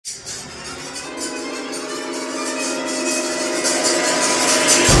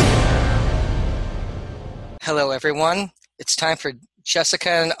Hello, everyone. It's time for Jessica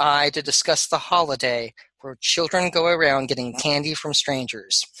and I to discuss the holiday where children go around getting candy from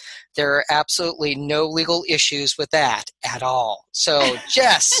strangers. There are absolutely no legal issues with that at all. So,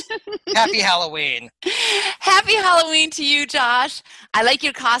 Jess, happy Halloween. Happy Halloween to you, Josh. I like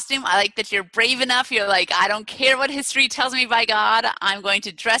your costume. I like that you're brave enough. You're like, I don't care what history tells me, by God. I'm going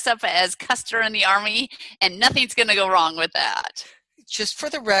to dress up as Custer in the Army, and nothing's going to go wrong with that. Just for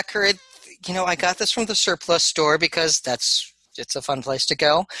the record, I got this from the surplus store because it's a fun place to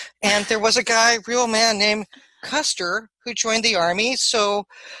go. And there was a guy, real man named Custer, who joined the Army. So,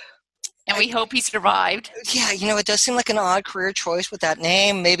 And we hope he survived. yeah, it does seem like an odd career choice with that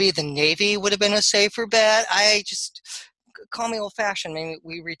name. Maybe the Navy would have been a safer bet. Call me old-fashioned. Maybe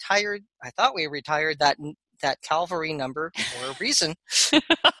we retired. I thought we retired that cavalry number for a reason.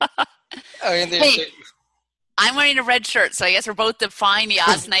 Hey, I'm wearing a red shirt, so I guess we're both defying the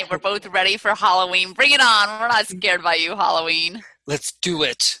odds tonight. We're both ready for Halloween. Bring it on. We're not scared by you, Halloween. Let's do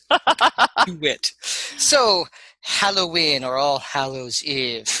it. Do it. So, Halloween, or All Hallows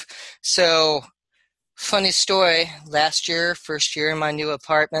Eve. So, funny story. Last year, first year in my new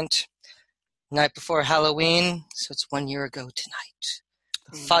apartment, night before Halloween, so it's 1 year ago tonight,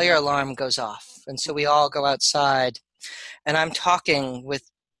 the fire alarm goes off. And so we all go outside. And I'm talking with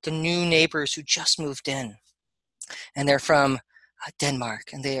the new neighbors who just moved in. And they're from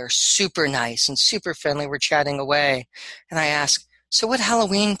Denmark, and they are super nice and super friendly. We're chatting away. And I ask, so what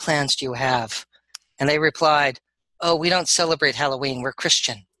Halloween plans do you have? And they replied, oh, we don't celebrate Halloween. We're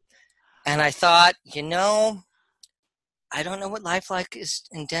Christian. And I thought, I don't know what life like is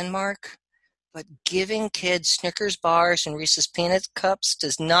in Denmark, but giving kids Snickers bars and Reese's Peanut cups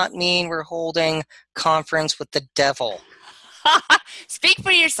does not mean we're holding conference with the devil. Speak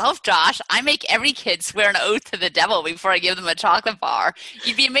for yourself, Josh. I make every kid swear an oath to the devil before I give them a chocolate bar.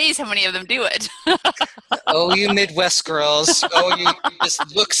 You'd be amazed how many of them do it. Oh, you Midwest girls. Oh, you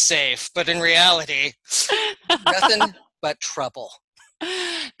just look safe. But in reality, nothing but trouble.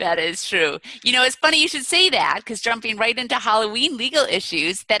 That is true. It's funny you should say that, because jumping right into Halloween legal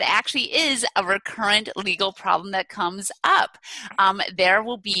issues, that actually is a recurrent legal problem that comes up. There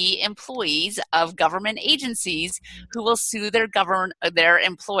will be employees of government agencies who will sue their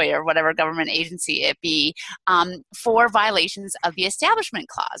employer, whatever government agency it be, for violations of the Establishment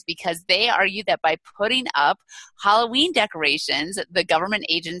Clause, because they argue that by putting up Halloween decorations, the government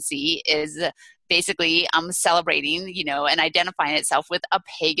agency is basically celebrating, and identifying itself with a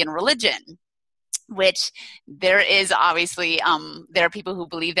pagan religion, which there is obviously, there are people who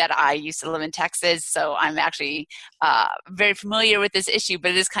believe that. I used to live in Texas, so I'm actually very familiar with this issue,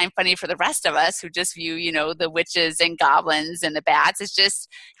 but it is kind of funny for the rest of us who just view, the witches and goblins and the bats. It's just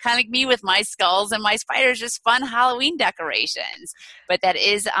kind of like me with my skulls and my spiders, just fun Halloween decorations. But that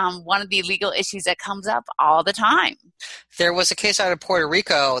is one of the legal issues that comes up all the time. There was a case out of Puerto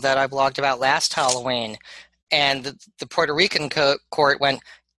Rico that I blogged about last Halloween, and the Puerto Rican court went,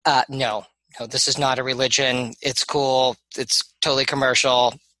 no, this is not a religion. It's cool. It's totally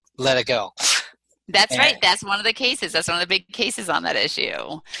commercial. Let it go. That's right. That's one of the cases. That's one of the big cases on that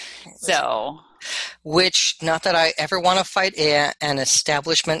issue. So, which, not that I ever want to fight an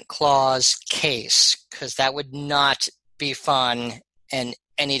Establishment Clause case, because that would not be fun in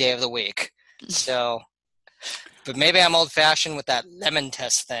any day of the week. So, but maybe I'm old-fashioned with that lemon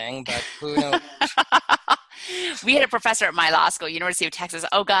test thing, but who knows? We had a professor at my law school, University of Texas.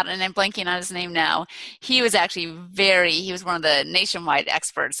 Oh, God, and I'm blanking on his name now. He was actually he was one of the nationwide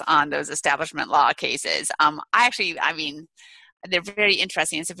experts on those establishment law cases. They're very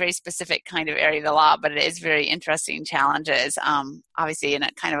interesting. It's a very specific kind of area of the law, but it is very interesting challenges, obviously in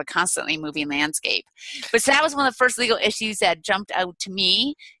a kind of a constantly moving landscape. But so that was one of the first legal issues that jumped out to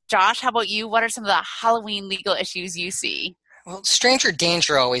me. Josh, how about you? What are some of the Halloween legal issues you see? Well, stranger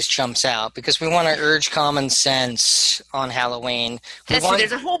danger always jumps out because we want to urge common sense on Halloween.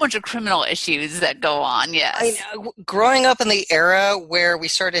 There's a whole bunch of criminal issues that go on, yes. Growing up in the era where we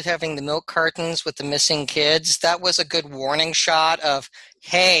started having the milk cartons with the missing kids, that was a good warning shot of,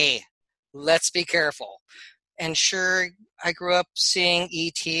 hey, let's be careful. And sure, I grew up seeing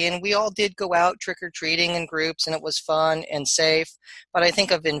E.T., and we all did go out trick-or-treating in groups, and it was fun and safe. But I think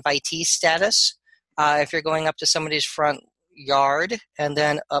of invitee status. If you're going up to somebody's front yard and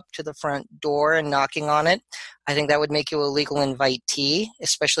then up to the front door and knocking on it, I think that would make you a legal invitee,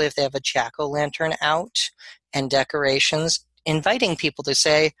 especially if they have a jack-o'-lantern out and decorations, inviting people to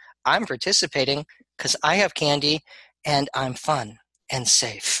say, I'm participating because I have candy and I'm fun and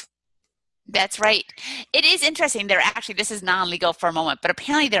safe. That's right. It is interesting. This is non-legal for a moment, but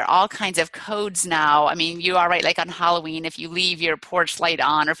apparently there are all kinds of codes now. I mean, you are right, like on Halloween, if you leave your porch light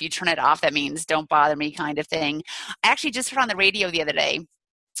on or if you turn it off, that means don't bother me kind of thing. I actually just heard on the radio the other day,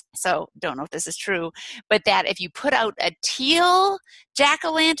 so don't know if this is true, but that if you put out a teal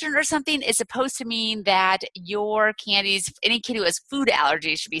jack-o'-lantern or something, it's supposed to mean that your candies, any kid who has food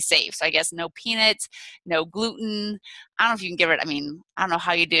allergies should be safe. So I guess no peanuts, no gluten. I don't know if you can give it, I mean, I don't know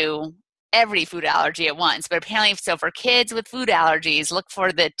how you do every food allergy at once, but apparently, so for kids with food allergies, look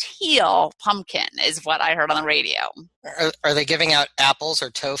for the teal pumpkin, is what I heard on the radio. Are they giving out apples or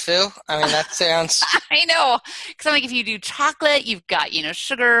tofu? I mean, that sounds. I know, because I'm like, if you do chocolate, you've got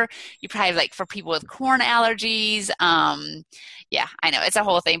sugar. You probably have, like for people with corn allergies. Yeah, I know it's a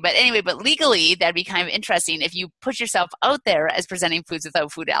whole thing. But anyway, but legally, that'd be kind of interesting if you put yourself out there as presenting foods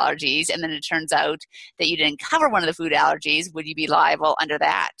without food allergies, and then it turns out that you didn't cover one of the food allergies. Would you be liable under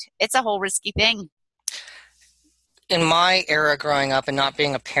that? It's a whole risky thing. In my era growing up and not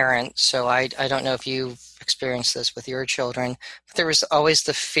being a parent, so I don't know if you've experienced this with your children, but there was always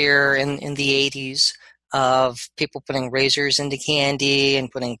the fear in the 80s of people putting razors into candy and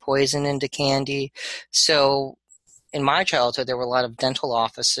putting poison into candy. So in my childhood, there were a lot of dental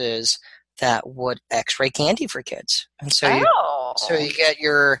offices that would x-ray candy for kids. And so Oh. you get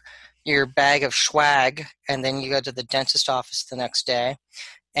your bag of swag, and then you go to the dentist office the next day,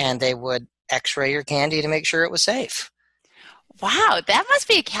 and they would x-ray your candy to make sure it was safe. Wow, that must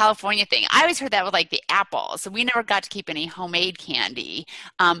be a California thing. I always heard that with like the apples. So we never got to keep any homemade candy.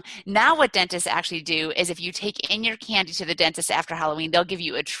 Now, what dentists actually do is if you take in your candy to the dentist after Halloween, they'll give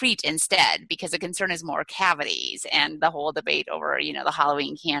you a treat instead because the concern is more cavities and the whole debate over, the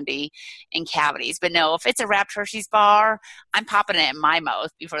Halloween candy and cavities. But no, if it's a wrapped Hershey's bar, I'm popping it in my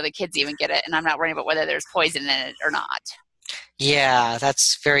mouth before the kids even get it, and I'm not worrying about whether there's poison in it or not. Yeah,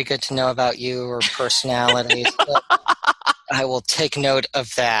 that's very good to know about you or personality. So I will take note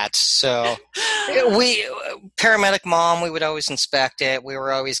of that. So we, paramedic mom, we would always inspect it. We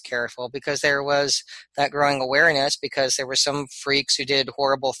were always careful because there was that growing awareness because there were some freaks who did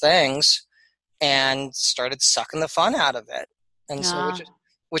horrible things and started sucking the fun out of it. And so, Yeah.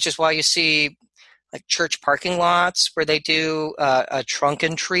 which is why you see like church parking lots where they do a trunk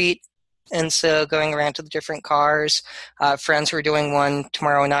and treat. And so going around to the different cars, friends who are doing one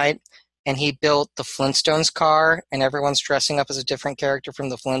tomorrow night, and he built the Flintstones car, and everyone's dressing up as a different character from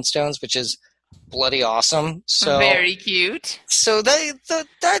the Flintstones, which is bloody awesome. Very cute. So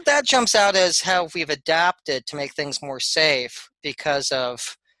that jumps out as how we've adapted to make things more safe because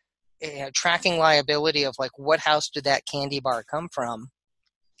of tracking liability of like what house did that candy bar come from.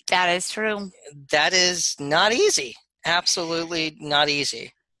 That is true. That is not easy. Absolutely not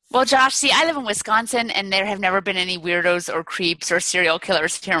easy. Well, Josh, see, I live in Wisconsin, and there have never been any weirdos or creeps or serial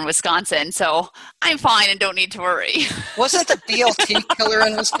killers here in Wisconsin, so I'm fine and don't need to worry. Wasn't the BLT killer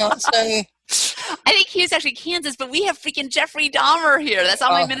in Wisconsin? I think he was actually Kansas, but we have freaking Jeffrey Dahmer here. That's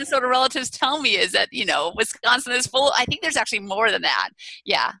all my Uh, Minnesota relatives tell me is that, Wisconsin is full. I think there's actually more than that.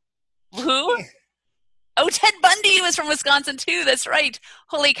 Yeah. Who? Oh, Ted Bundy was from Wisconsin too. That's right.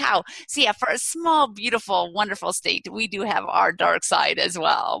 Holy cow. So yeah, for a small, beautiful, wonderful state, we do have our dark side as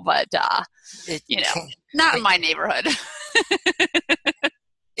well. But it, you know, came, not in it my neighborhood.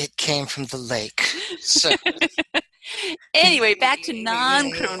 it came from the lake. So Anyway, back to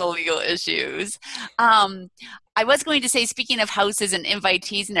non-criminal legal issues. I was going to say, speaking of houses and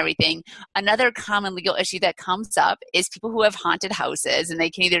invitees and everything, another common legal issue that comes up is people who have haunted houses, and they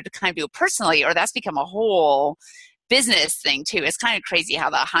can either kind of do it personally, or that's become a whole business thing too. It's kind of crazy how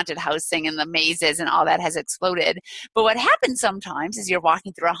the haunted house thing and the mazes and all that has exploded. But what happens sometimes is you're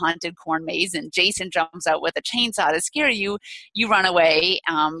walking through a haunted corn maze and Jason jumps out with a chainsaw to scare you. You run away,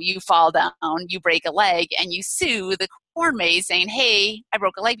 you fall down, you break a leg, and you sue the corn maze saying, hey, I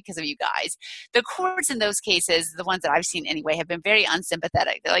broke a leg because of you guys. The courts in those cases, the ones that I've seen anyway, have been very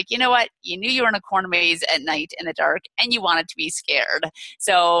unsympathetic. They're like, you know what? You knew you were in a corn maze at night in the dark and you wanted to be scared.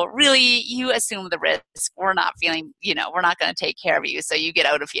 So really, you assume the risk. We're not feeling, we're not going to take care of you. So you get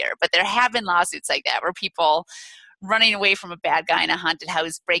out of here. But there have been lawsuits like that where people running away from a bad guy in a haunted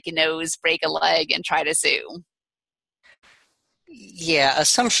house, break a nose, break a leg, and try to sue. yeah,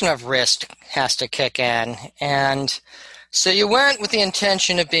 assumption of risk has to kick in. And so you went with the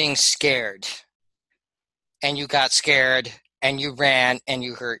intention of being scared, and you got scared, and you ran, and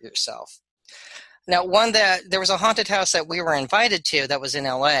you hurt yourself. Now, there was a haunted house that we were invited to that was in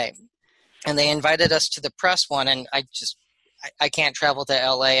LA, and they invited us to the press one, and I can't travel to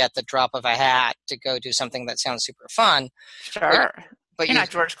LA at the drop of a hat to go do something that sounds super fun, but Sure. but You're you not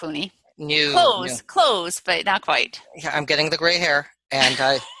George Clooney. knew, Close, but not quite. yeah, I'm getting the gray hair,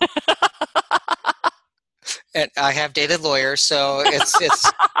 and And I have dated lawyers, so it's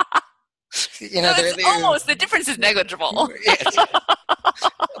you know So it's they're almost, the difference is negligible. it's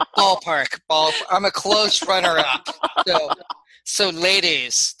ballpark. I'm a close runner-up. So so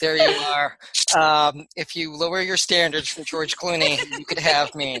ladies, there you are. If you lower your standards from George Clooney, you could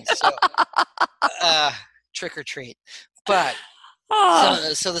have me. So uh, trick or treat. But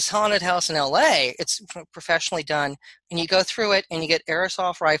Oh, so this haunted house in LA, it's professionally done, and you go through it, and you get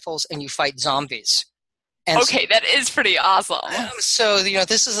airsoft rifles, and you fight zombies. And okay, that is pretty awesome. so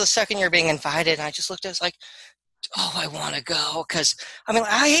this is the second year being invited, and I just looked at it, it's like, oh, I want to go because I mean,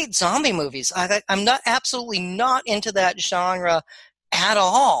 I hate zombie movies. I'm not absolutely not into that genre at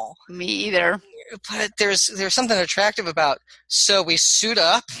all. Me either. But there's something attractive about. So we suit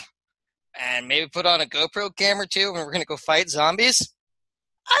up and maybe put on a GoPro camera too, and we're gonna go fight zombies.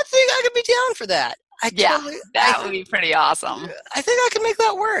 I think I could be down for that. Yeah, that would be pretty awesome. I think I can make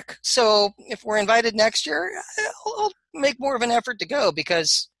that work. So if we're invited next year, I'll make more of an effort to go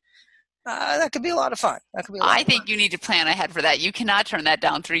because that could be a lot of fun. That could be a lot I of fun. think you need to plan ahead for that. You cannot turn that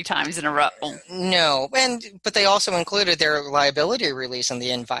down 3 times in a row. No, but they also included their liability release in the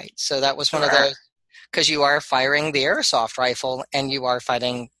invite. So that was one of Sure. those because you are firing the airsoft rifle and you are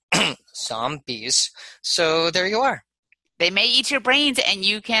fighting zombies. So there you are. They may eat your brains, and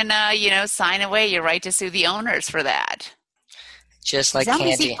you can, sign away your right to sue the owners for that. Just like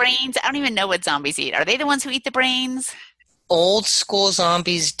Zombies eat candy. brains? I don't even know what zombies eat. Are they the ones who eat the brains? Old school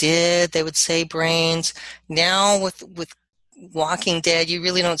zombies did. They would say brains. Now with Walking Dead, you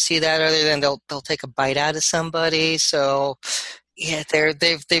really don't see that other than they'll take a bite out of somebody. So yeah,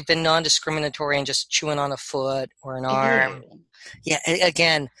 they've been non-discriminatory and just chewing on a foot or an arm. Ew. Yeah,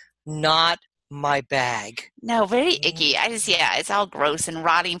 again, not my bag. No, very icky. Yeah, it's all gross and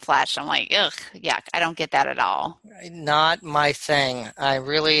rotting flesh. I'm like, ugh, yuck. I don't get that at all. Not my thing. I'm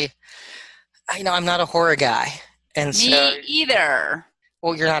not a horror guy, and so Me either.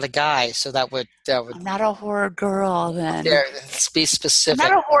 well, you're not a guy, so that would I'm not a horror girl then. there. Let's be I'm not specific.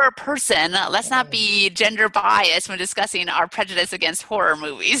 a horror person. Let's not be gender biased when discussing our prejudice against horror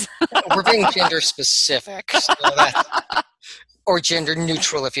movies. We're being gender specific, or gender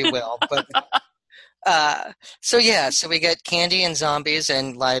neutral, if you will. But so yeah, so we get candy and zombies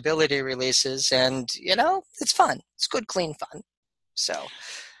and liability releases, and it's fun. It's good, clean fun. So.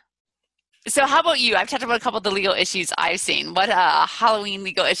 So how about you? I've talked about a couple of the legal issues I've seen. What Halloween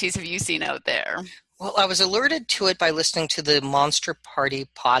legal issues have you seen out there? Well, I was alerted to it by listening to the Monster Party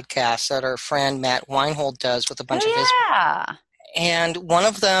podcast that our friend Matt Weinhold does with a bunch of his. Oh, yeah. And one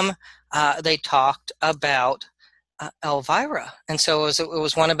of them, they talked about Elvira. And so it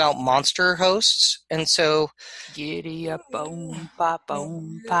was one about monster hosts. And so. Giddy up, boom,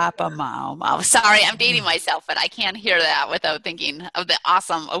 papa, mom. Oh, sorry, I'm dating myself, but I can't hear that without thinking of the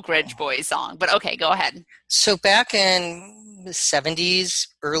awesome Oak Ridge Boys song. But okay, go ahead. So back in the 70s,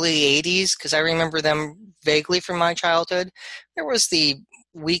 early 80s, because I remember them vaguely from my childhood, there was the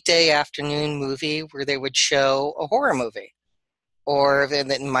weekday afternoon movie where they would show a horror movie. Or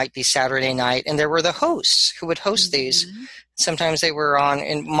it might be Saturday night, and there were the hosts who would host these. Mm-hmm. Sometimes they were on,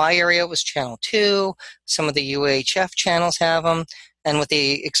 in my area it was Channel 2, some of the UHF channels have them, and with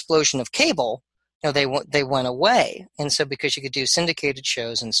the explosion of cable, they went away. And so because you could do syndicated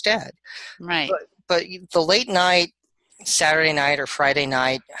shows instead. Right. But the late night, Saturday night or Friday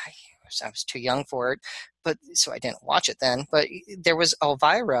night, I was too young for it, but so I didn't watch it then. But there was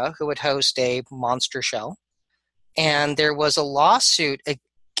Elvira who would host a monster show, and there was a lawsuit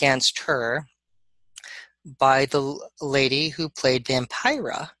against her by the lady who played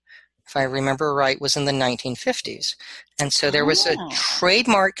Vampira, if I remember right, was in the 1950s. And so there was a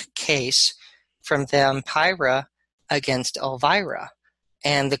trademark case from Vampira against Elvira.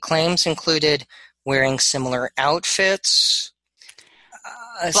 And the claims included wearing similar outfits.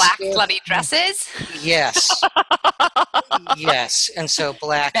 Black slutty dresses? Yes. Yes. And so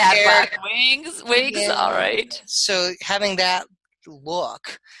black Bad hair. black wigs, Yeah. all right. So having that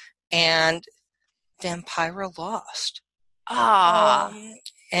look, and Vampira lost.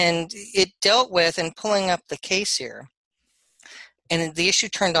 And it dealt with, and pulling up the case here, and the issue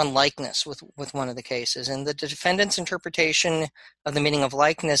turned on likeness with one of the cases, and the defendant's interpretation of the meaning of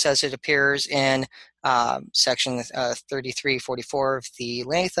likeness as it appears in Section 3344 of the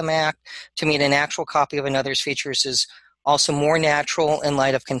Latham Act to mean an actual copy of another's features is also more natural in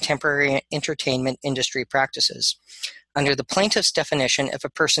light of contemporary entertainment industry practices. Under the plaintiff's definition, if a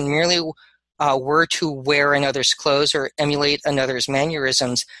person merely were to wear another's clothes or emulate another's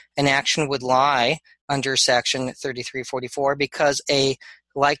mannerisms, an action would lie under Section 3344 because a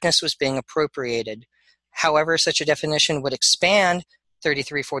likeness was being appropriated. However, such a definition would expand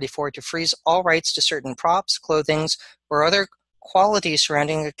 3344 to freeze all rights to certain props, clothings, or other qualities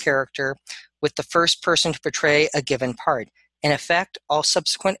surrounding a character with the first person to portray a given part. In effect, all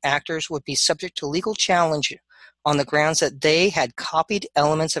subsequent actors would be subject to legal challenge on the grounds that they had copied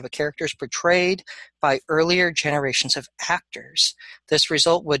elements of a character's portrayed by earlier generations of actors. This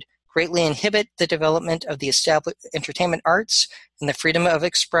result would greatly inhibit the development of the established entertainment arts and the freedom of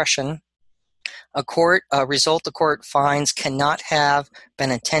expression. A result the court finds cannot have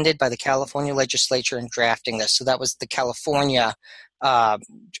been intended by the California legislature in drafting this. So that was the California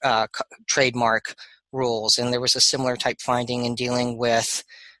trademark rules, and there was a similar type finding in dealing with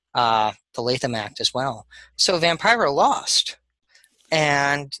the Latham Act as well. So Vampira lost,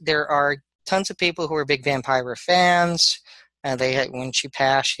 and there are tons of people who are big Vampira fans. And when she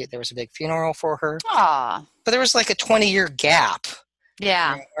passed, there was a big funeral for her. Aw. But there was like a 20-year gap.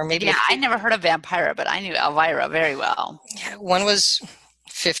 Yeah. Or maybe yeah, I never heard of Vampira, but I knew Elvira very well. One was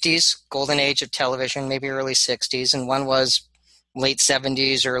 50s, golden age of television, maybe early 60s, and one was late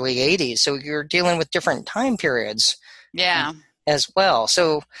 70s, early 80s. So you're dealing with different time periods. Yeah. As well.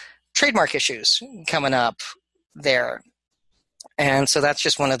 So trademark issues coming up there. And so that's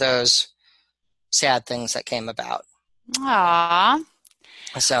just one of those sad things that came about. Aww.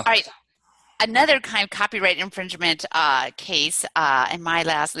 So, all right. Another kind of copyright infringement case, and my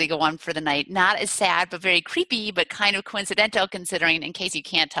last legal one for the night. Not as sad, but very creepy, but kind of coincidental considering, in case you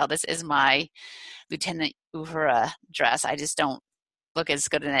can't tell, this is my Lieutenant Uhura dress. I just don't look as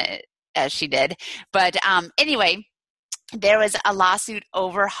good in it as she did. But anyway, there was a lawsuit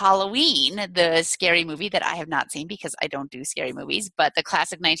over Halloween, the scary movie that I have not seen because I don't do scary movies, but the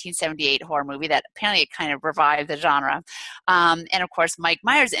classic 1978 horror movie that apparently it kind of revived the genre. And of course, Mike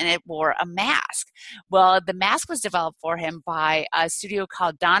Myers in it wore a mask. Well, the mask was developed for him by a studio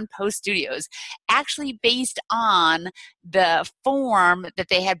called Don Post Studios, actually based on the form that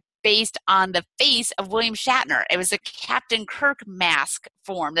they had based on the face of William Shatner. It was a Captain Kirk mask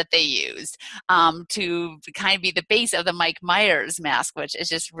form that they used to kind of be the base of the Mike Myers mask, which is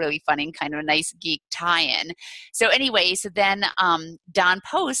just really funny and kind of a nice geek tie-in. So anyway, so then Don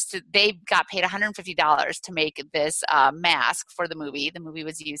Post, they got paid $150 to make this mask for the movie. The movie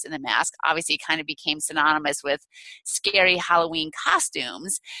was used in the mask. Obviously, it kind of became synonymous with scary Halloween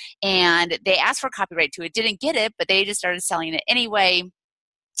costumes. And they asked for copyright to it, didn't get it, but they just started selling it anyway.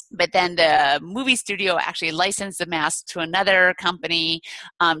 But then the movie studio actually licensed the mask to another company.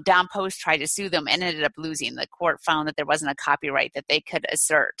 Don Post tried to sue them and ended up losing. The court found that there wasn't a copyright that they could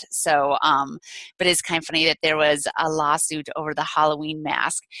assert. So, but it's kind of funny that there was a lawsuit over the Halloween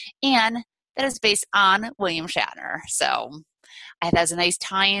mask, and that is based on William Shatner. So I thought that was a nice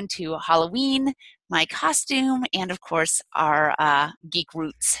tie-in to Halloween, my costume, and of course our geek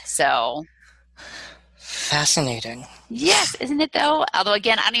roots. So fascinating. Yes, isn't it though? Although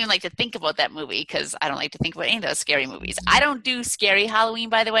again, I don't even like to think about that movie because I don't like to think about any of those scary movies. I don't do scary Halloween,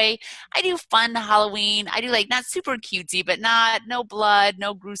 by the way. I do fun Halloween. I do like not super cutesy, but no blood,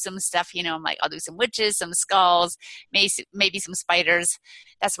 no gruesome stuff. You know, I'm like, I'll do some witches, some skulls, maybe some spiders.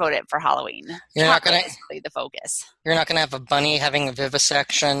 That's about it for Halloween. You're not gonna really the focus. You're not gonna have a bunny having a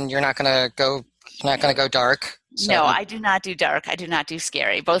vivisection. You're not gonna go dark. So. No, I do not do dark. I do not do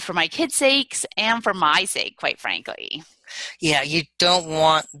scary, both for my kids' sakes and for my sake, quite frankly. Yeah, you don't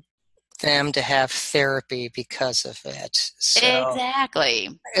want them to have therapy because of it. So exactly.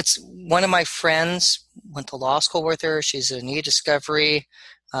 It's one of my friends went to law school with her. She's an e-discovery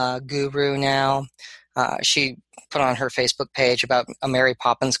guru now. She put on her Facebook page about a Mary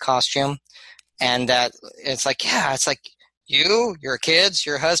Poppins costume, and that it's like your kids,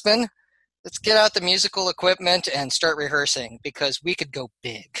 your husband. Let's get out the musical equipment and start rehearsing because we could go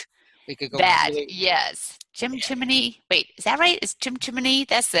big. We could go that, really, yes. Jim Chimney. Wait, is that right? Is Jim Chimney?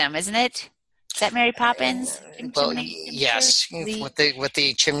 That's them, isn't it? Is that Mary Poppins? Jim Chimney? Yes. With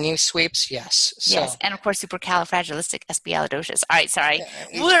the chimney sweeps, yes. Yes, and of course supercalifragilisticexpialidocious. All right, sorry.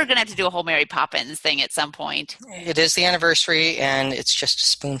 We're going to have to do a whole Mary Poppins thing at some point. It is the anniversary, and it's just a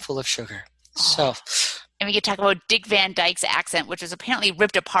spoonful of sugar. So... And we could talk about Dick Van Dyke's accent, which is apparently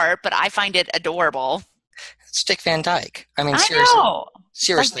ripped apart, but I find it adorable. It's Dick Van Dyke. I mean,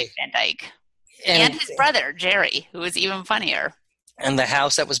 seriously. Dick Van Dyke. And his brother, Jerry, who is even funnier. And the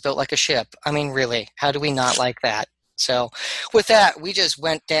house that was built like a ship. I mean, really, how do we not like that? So with that, we just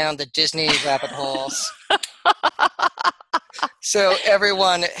went down the Disney rabbit holes. So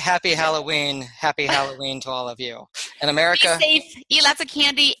everyone, happy Halloween. Happy Halloween to all of you. In America, be safe, eat lots of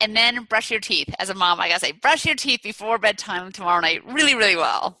candy, and then brush your teeth. As a mom, I gotta say, brush your teeth before bedtime tomorrow night really, really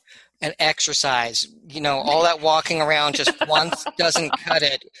well. And exercise. All that walking around just once doesn't cut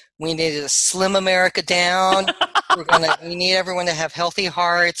it. We need to slim America down. We need everyone to have healthy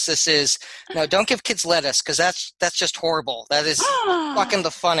hearts. No, don't give kids lettuce because that's just horrible. That is sucking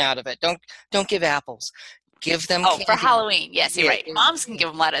the fun out of it. Don't give apples. Give them Oh, for candy. Halloween. Yes, you're Yeah. right. Moms can give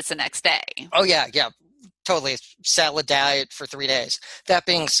them lettuce the next day. Oh yeah, yeah. Totally. Salad diet for 3 days. That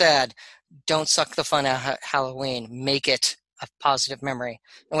being said, don't suck the fun out of Halloween. Make it a positive memory.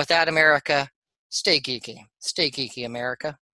 And with that, America, stay geeky. Stay geeky, America.